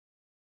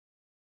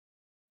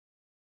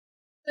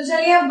तो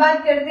चलिए अब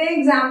बात करते हैं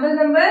एग्जाम्पल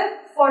नंबर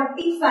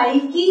 45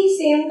 की।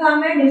 सेम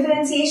काम है,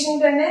 डिफरेंशिएशन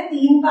करना है।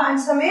 3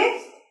 पार्ट्स हमें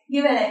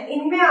गिवन है।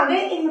 इनमें आ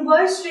गए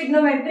इनवर्स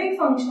ट्रिग्नोमेट्रिक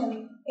फंक्शन,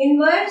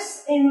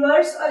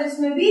 इनवर्स और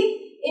इसमें भी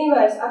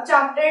इनवर्स। अब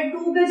चैप्टर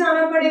 2 पे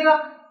जाना पड़ेगा।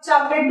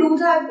 चैप्टर 2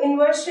 था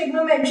इनवर्स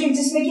ट्रिग्नोमेट्रिक,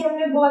 जिसमें कि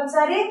हमने बहुत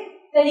सारे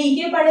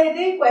तरीके पढ़े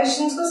थे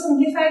क्वेश्चंस को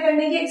सिंप्लीफाई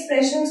करने के,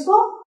 एक्सप्रेशंस को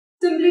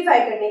सिंप्लीफाई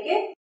करने के।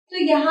 तो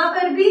यहाँ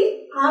पर भी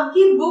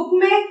आपकी बुक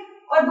में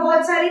और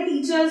बहुत सारे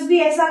टीचर्स भी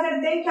ऐसा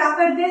करते हैं। क्या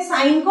करते हैं,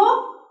 साइन को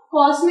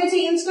कॉस में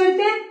चेंज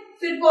करते हैं,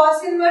 फिर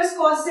कॉस इनवर्स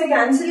कॉस से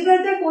कैंसिल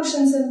करते हैं,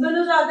 क्वेश्चन सिंपल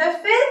हो जाता है,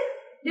 फिर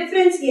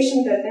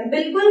डिफरेंशिएशन करते हैं।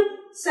 बिल्कुल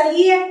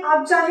सही है,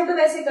 आप चाहे तो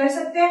वैसे कर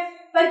सकते हैं,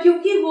 पर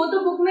क्योंकि वो तो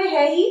बुक में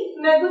है ही,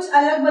 मैं कुछ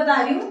अलग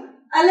बता रही हूँ।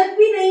 अलग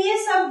भी नहीं है,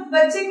 सब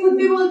बच्चे खुद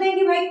भी बोलते हैं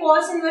कि भाई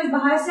कॉस इनवर्स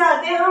बाहर से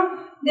आते हैं हम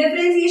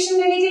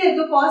डिफरेंशिएशन करने के लिए,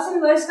 तो कॉस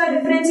इनवर्स का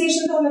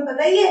डिफरेंशिएशन तो हमें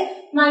पता ही है,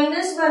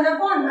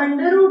 -1/√1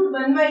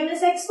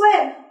 - x²,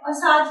 और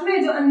साथ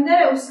में जो अंदर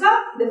है उसका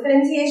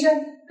डिफरेंशिएशन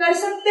कर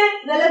सकते हैं।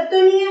 गलत तो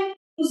नहीं है।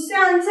 उससे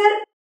आंसर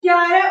क्या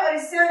आ रहा है और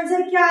इससे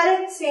आंसर क्या आ रहा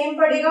है, सेम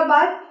पड़ेगा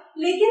बात,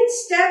 लेकिन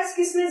स्टेप्स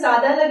किसमें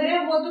ज्यादा लग रहे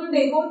हैं वो तुम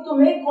देखो,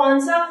 तुम्हें कौन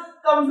सा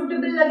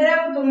कंफर्टेबल लग रहा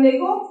है वो तुम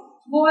देखो।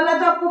 वो वाला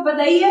तो आपको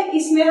पता ही है।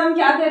 इसमें हम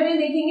क्या कर रहे हैं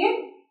देखेंगे,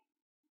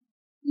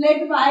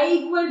 late y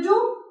equal to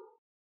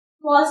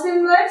cos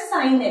inverse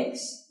sine x।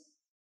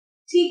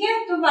 ठीक है,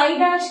 तो y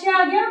डैश क्या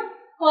आ गया,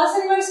 कॉस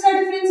इनवर्स का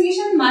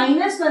डिफरेंशिएशन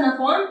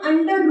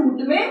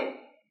 -1/√1 में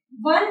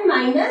 1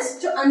 माइनस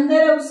जो अंदर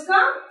है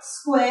उसका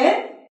स्क्वायर,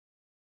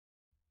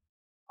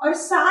 और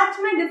साथ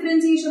में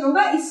डिफरेंशिएशन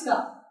होगा इसका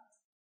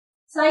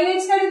साइन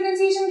x का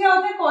डिफरेंशिएशन क्या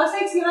होता है, कॉस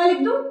x। यहां लिख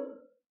दो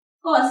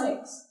कॉस x,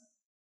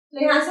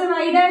 तो यहां से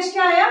y डैश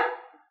क्या आया,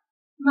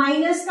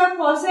 माइनस का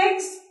कॉस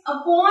x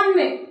अपॉन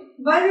में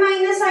 1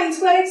 माइनस साइन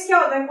स्क्वायर x क्या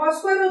होता है, कॉस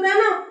स्क्वायर होता है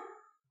ना,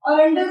 और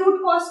अंडर रूट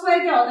कॉस स्क्वायर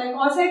क्या होता है,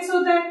 कॉस x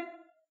होता है।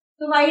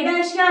 तो y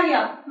डैश क्या आ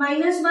गया,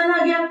 -1 आ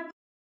गया।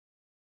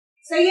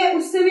 सही है,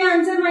 उससे भी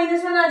आंसर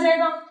 -1 आ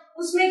जाएगा।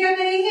 उसमें क्या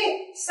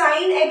करेंगे,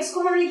 साइन x को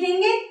हम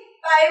लिखेंगे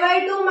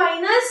π/2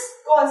 माइनस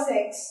कॉस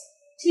x।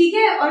 ठीक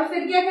है, और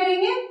फिर क्या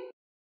करेंगे,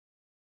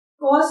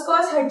 कॉस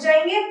कॉस हट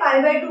जाएंगे,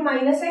 π/2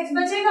 माइनस x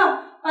बचेगा,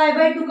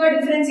 π/2 का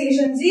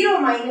डिफरेंशिएशन 0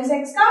 माइनस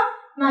x का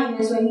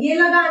 -1। ये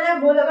लगाना है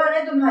वो लगाना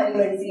है, तुम्हारी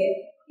मर्जी है।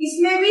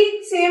 इसमें भी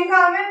सेम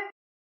काम है।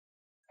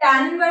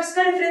 tan इनवर्स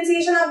का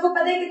डिफरेंशिएशन आपको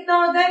पता है कितना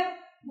होता है,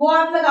 वो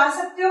आप लगा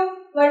सकते हो,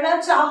 वरना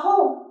चाहो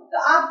तो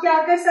आप क्या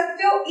कर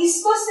सकते हो,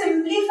 इसको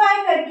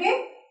सिंप्लीफाई करके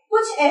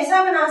कुछ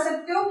ऐसा बना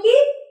सकते हो कि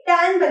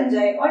tan बन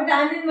जाए और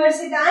tan इनवर्स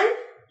से tan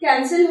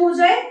कैंसिल हो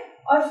जाए,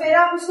 और फिर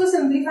आप उसको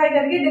सिंप्लीफाई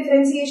करके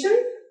डिफरेंशिएशन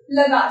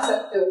लगा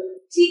सकते हो।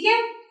 ठीक है,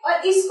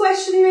 और इस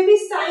क्वेश्चन में भी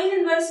साइन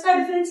इनवर्स का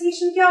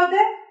डिफरेंशिएशन क्या होता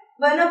है,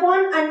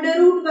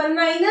 1/√1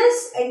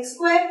 माइनस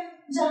x²,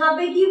 जहां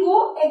पे कि वो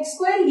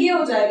x² ये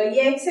हो जाएगा,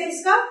 ये x है,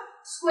 इसका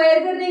स्क्वायर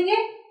कर देंगे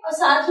और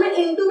साथ में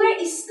इनटू में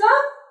इसका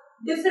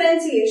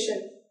डिफरेंशिएशन।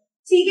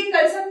 ठीक है,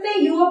 कर सकते हैं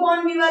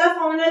u/v वाला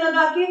फॉर्मूला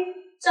लगा के।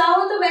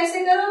 चाहो तो वैसे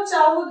करो,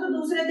 चाहो तो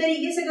दूसरे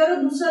तरीके से करो।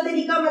 दूसरा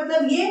तरीका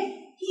मतलब ये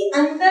कि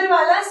अंदर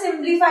वाला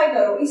सिंप्लीफाई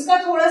करो। इसका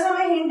थोड़ा सा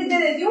मैं हिंट दे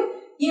देती हूँ,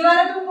 ये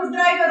वाला तुम खुद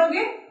ट्राई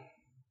करोगे,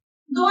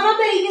 दोनों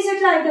तरीके से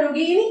ट्राई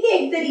करोगे, ये नहीं कि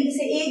एक तरीके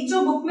से। एक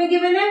जो बुक में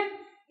गिवन है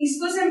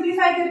इसको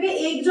सिंप्लीफाई करके,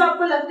 एक जो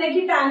आपको लगता है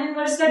कि tan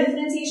इनवर्स का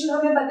डिफरेंशिएशन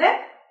हमें पता है,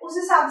 उस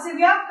हिसाब से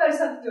भी आप कर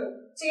सकते हो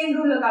चेन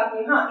रूल लगा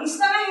के। हाँ,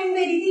 इसका मैं हिंट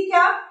दे रही थी,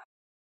 क्या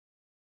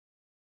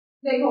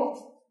देखो,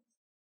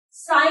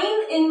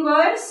 साइन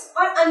इनवर्स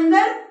और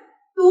अंदर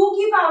 2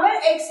 की पावर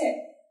x है,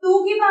 2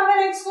 की पावर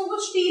x को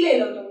कुछ t ले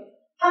लो तुम।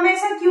 हम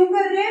ऐसा क्यों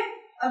कर रहे हैं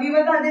अभी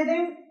बता देते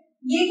हैं।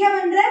 ये क्या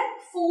बन रहा है,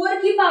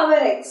 4 की पावर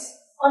x,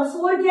 और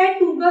 4 क्या है,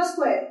 2 का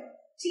स्क्वायर।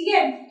 ठीक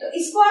है, तो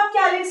इसको आप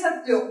क्या लिख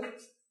सकते हो,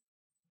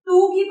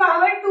 2 की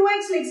पावर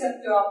 2x लिख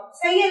सकते हो आप।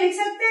 सही है, लिख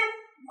सकते हैं।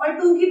 और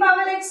 2 की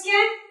पावर x क्या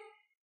है,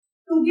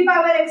 2 की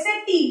पावर x है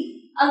t।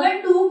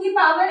 अगर 2 की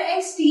पावर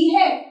x t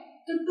है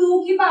तो 2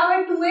 की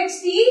पावर 2x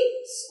t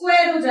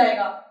स्क्वायर हो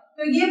जाएगा,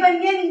 तो ये बन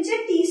गया नीचे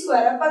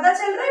t²। अब पता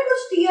चल रहा है कुछ,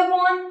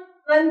 t/1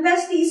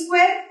 प्लस t²।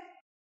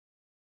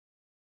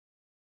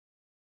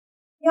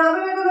 यहाँ पे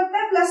मेरे को लगता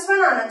है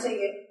 +1 आना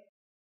चाहिए।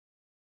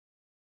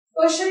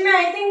 क्वेश्चन में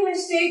आई थिंक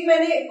मिस्टेक,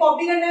 मैंने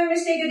कॉपी करने में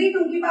मिस्टेक करी,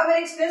 2 की पावर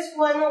x +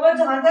 1 होगा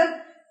जहां तक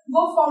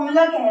वो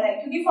फॉर्मूला कह रहा है,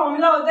 क्योंकि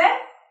फॉर्मूला होता है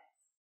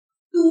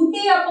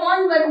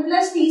 2t/1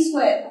 +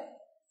 t²,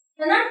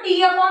 है ना।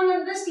 t/1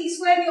 +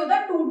 t² नहीं होता,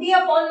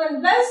 2t/1 +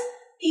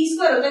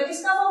 t² होता है।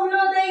 किसका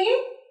फॉर्मूला होता है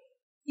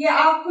ये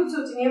आप खुद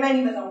सोचेंगे, मैं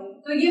नहीं बताऊंगी।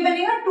 तो ये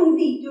बनेगा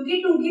 2t,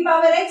 क्योंकि 2 की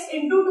पावर x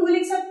 × 2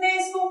 लिख सकते हैं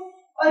इसको,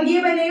 और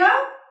ये बनेगा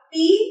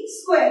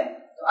t²।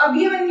 तो अब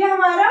ये बन गया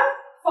हमारा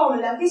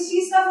फॉर्मूला। किस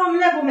चीज का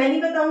फॉर्मूला वो मैं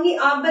नहीं बताऊंगी,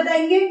 आप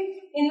बताएंगे।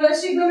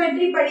 इनवर्स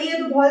ट्रिग्नोमेट्री पढ़ी है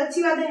तो बहुत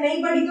अच्छी बात है,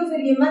 नहीं पढ़ी तो फिर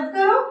ये मत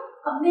करो,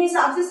 अपने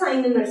हिसाब से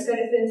साइन इनवर्स का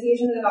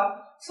डिफरेंशिएशन लगाओ।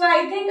 सो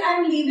I think I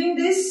am leaving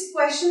this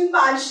question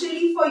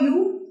partially for you.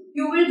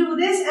 You will do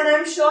this and I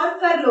am sure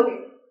कर लोगे।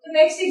 तो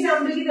नेक्स्ट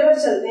एग्जाम्पल की तरफ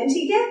चलते हैं,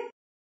 ठीक है।